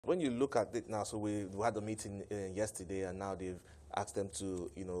when you look at it now, so we had a meeting yesterday, and now they've asked them to,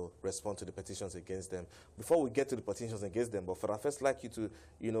 you know, respond to the petitions against them. Before we get to the petitions against them, but for I'd first like you to,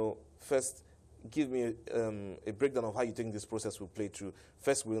 you know, first give me a breakdown of how you think this process will play through.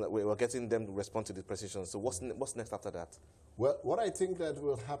 First, we're getting them to respond to the petitions. So what's next after that? Well, what I think that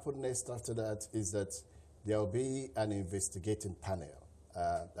will happen next after that is that there will be an investigating panel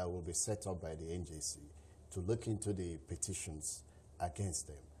that will be set up by the NJC to look into the petitions against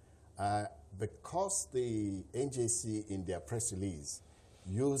them. Because the NJC in their press release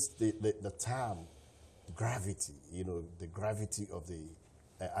used the term gravity, you know, the gravity of the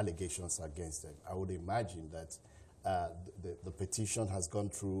allegations against them, I would imagine that the petition has gone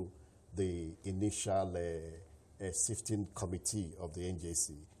through the initial sifting committee of the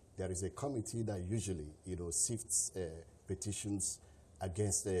NJC. There is a committee that usually, you know, sifts petitions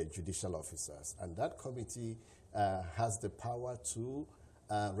against judicial officers, and that committee has the power to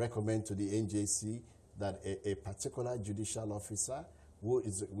recommend to the NJC that a particular judicial officer, who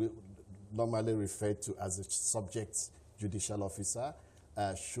is normally referred to as a subject judicial officer,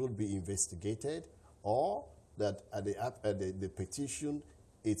 should be investigated, or that the petition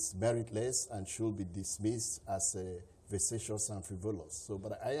it's meritless and should be dismissed as vexatious and frivolous. So,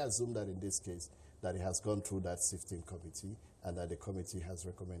 but I assume that in this case, that it has gone through that sifting committee and that the committee has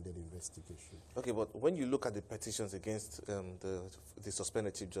recommended investigation. Okay, but when you look at the petitions against the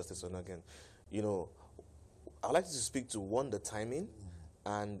suspended Chief Justice Onnoghen, you know, I'd like you to speak to, one, the timing,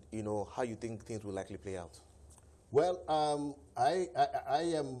 and, you know, how you think things will likely play out. Well, I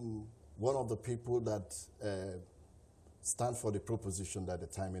am one of the people that stand for the proposition that the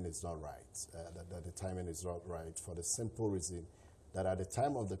timing is not right, that the timing is not right for the simple reason that at the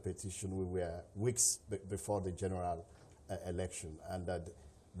time of the petition we were weeks before the general election, and that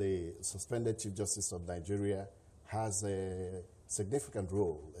the suspended Chief Justice of Nigeria has a significant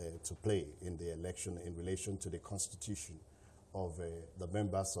role to play in the election in relation to the constitution of the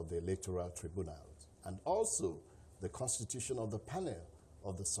members of the electoral tribunals, and also the constitution of the panel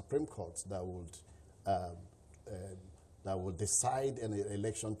of the Supreme Court that would decide an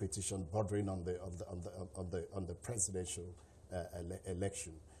election petition bordering on the presidential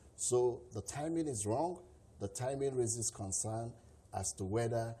election. So the timing is wrong. The timing raises concern as to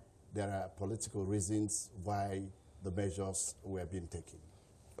whether there are political reasons why the measures were being taken.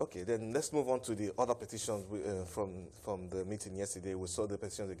 Okay, then let's move on to the other petitions from the meeting yesterday. We saw the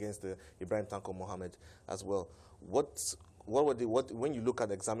petitions against Ibrahim Muhammad as well. When you look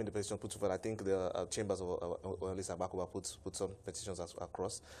at examine the petition put forward, I think the chambers of Olisa Abakoba put some petitions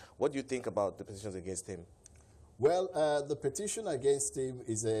across. What do you think about the petitions against him? Well, the petition against him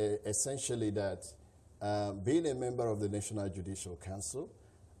is essentially that being a member of the National Judicial Council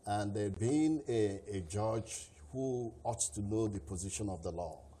and being a judge who ought to know the position of the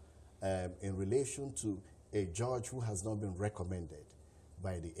law in relation to a judge who has not been recommended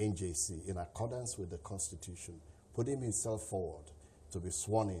by the NJC in accordance with the Constitution, putting himself forward to be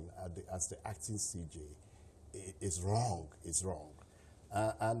sworn in as the acting CJ is wrong. It's wrong.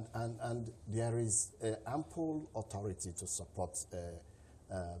 And there is ample authority to support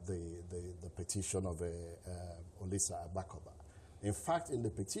the petition of Olisa Abakoba. In fact, in the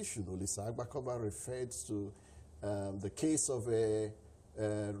petition, Olisa Abakoba referred to the case of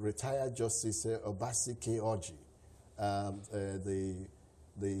retired Justice Obasi K. Orji,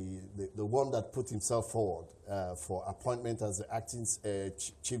 the one that put himself forward for appointment as the acting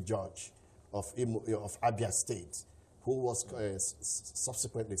Chief Judge of Abia State, who was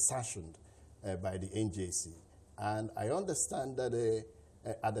subsequently sanctioned by the NJC. And I understand that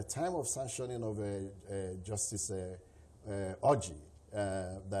at the time of sanctioning of Justice Orji,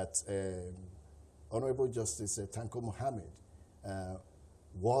 that Honorable Justice Tanko Muhammad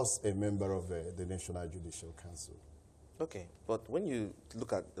was a member of the National Judicial Council. Okay, but when you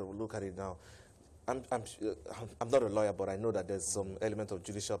look at it now, I'm not a lawyer, but I know that there's some element of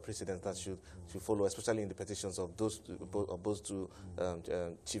judicial precedent that should follow, especially in the petitions of those two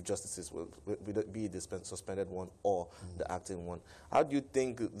chief justices, be it the suspended one or the acting one. How do you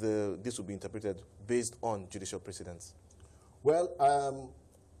think this will be interpreted based on judicial precedents? Well,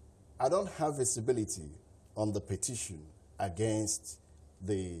 I don't have visibility on the petition against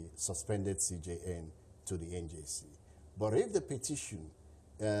the suspended CJN to the NJC. But if the petition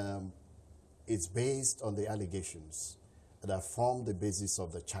is based on the allegations that form the basis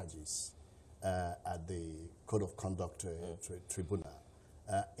of the charges at the Code of Conduct Tribunal,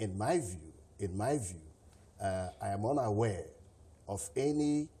 in my view, I am unaware of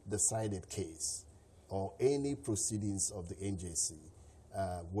any decided case or any proceedings of the NJC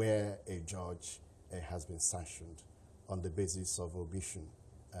where a judge has been sanctioned on the basis of omission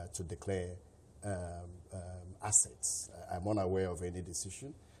to declare assets. I'm unaware of any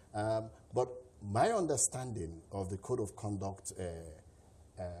decision. But my understanding of the Code of Conduct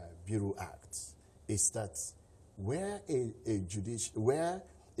Bureau Act is that where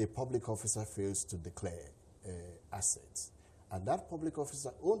a public officer fails to declare assets, and that public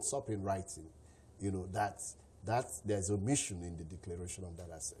officer owns up in writing, that there's omission in the declaration of that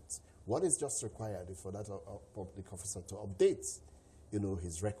asset. What is just required is for that public officer to update,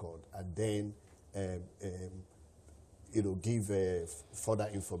 his record, and then, give further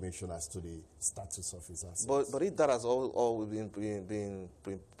information as to the status of his assets. But if that has all been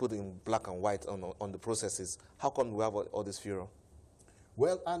put in black and white on the processes, how come we have all this furor?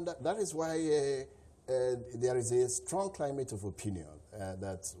 Well, and that is why there is a strong climate of opinion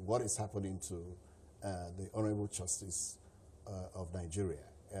that what is happening to the Honorable Justice of Nigeria,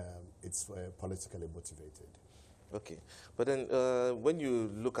 it's politically motivated. Okay. But then when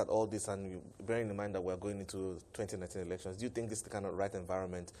you look at all this and you bearing in mind that we're going into 2019 elections, do you think this is the kind of right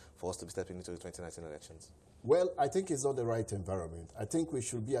environment for us to be stepping into the 2019 elections? Well, I think it's not the right environment. I think we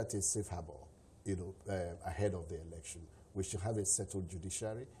should be at a safe harbor, ahead of the election. We should have a settled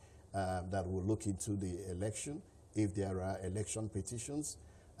judiciary that will look into the election. If there are election petitions,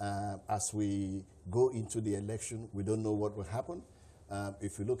 as we go into the election, we don't know what will happen.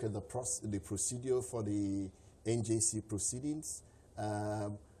 If you look at the procedure for the NJC proceedings,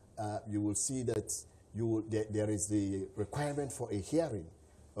 you will see that there is the requirement for a hearing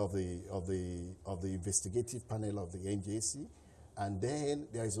of the investigative panel of the NJC, and then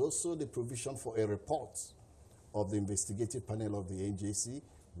there is also the provision for a report of the investigative panel of the NJC,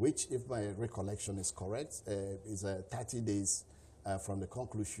 which, if my recollection is correct, is 30 days from the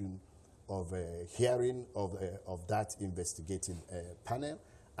conclusion of a hearing of that investigating panel.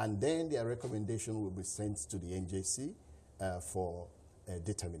 And then their recommendation will be sent to the NJC for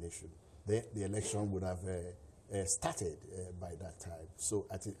determination. The election would have started by that time. So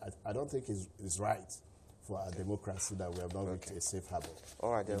I don't think it's right for our democracy that we have not reached a safe harbor.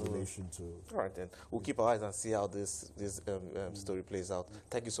 All right, then. In relation to... All right, then. We'll keep our eyes and see how this story plays out.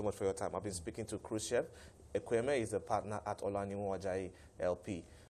 Thank you so much for your time. I've been speaking to Khrushchev Ekwueme. He's a partner at Olaniwun Ajayi LP.